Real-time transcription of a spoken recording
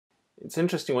It's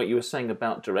interesting what you were saying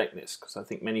about directness, because I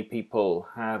think many people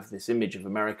have this image of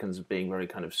Americans as being very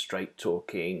kind of straight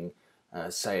talking,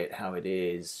 say it how it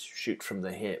is, shoot from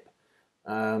the hip.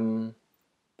 Um,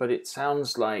 but it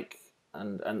sounds like,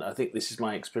 and I think this is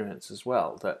my experience as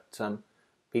well, that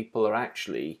people are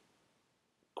actually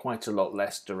quite a lot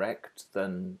less direct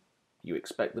than you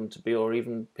expect them to be, or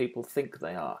even people think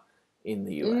they are in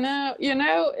the US.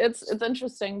 No, it's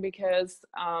interesting because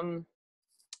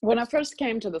when I first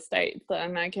came to the States,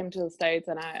 and I came to the States,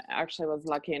 and I actually was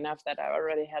lucky enough that I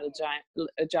already had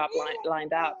a job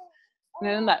lined up. And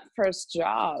in that first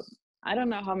job, I don't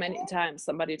know how many times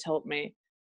somebody told me,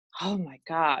 "Oh my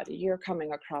God, you're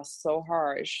coming across so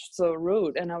harsh, so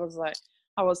rude." And I was like,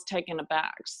 I was taken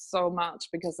aback so much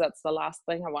because that's the last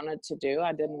thing I wanted to do.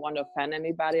 I didn't want to offend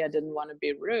anybody. I didn't want to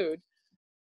be rude.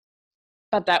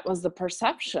 But that was the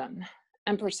perception,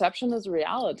 and perception is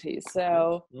reality.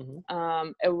 So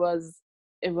Hmm.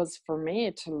 it was for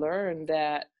me to learn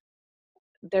that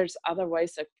there's other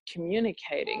ways of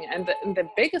communicating, and the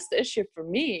biggest issue for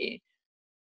me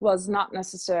was not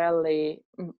necessarily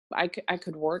I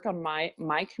could work on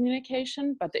my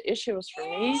communication, but the issue was for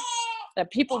me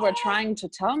that people were trying to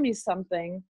tell me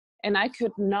something and I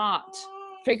could not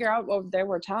figure out what they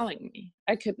were telling me.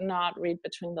 I could not read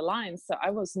between the lines, so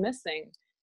I was missing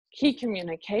key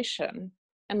communication.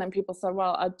 And then people said,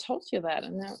 "Well, I told you that,"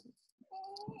 and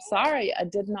sorry, I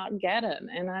did not get it.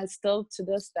 And I still to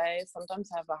this day sometimes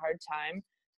have a hard time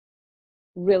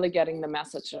really getting the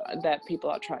message that people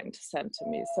are trying to send to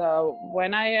me. So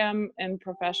when I am in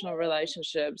professional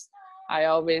relationships, I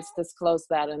always disclose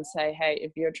that and say, "Hey,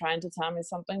 if you're trying to tell me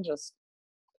something, just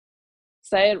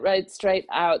say it right straight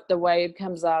out the way it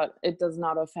comes out. It does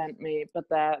not offend me, but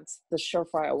that's the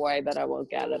surefire way that I will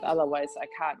get it. Otherwise, I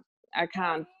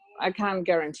can't, I can't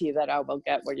guarantee that I will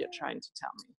get what you're trying to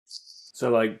tell me." So,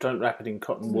 like, don't wrap it in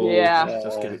cotton wool, Yeah.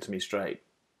 just give it to me straight.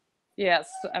 Yes,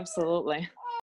 absolutely.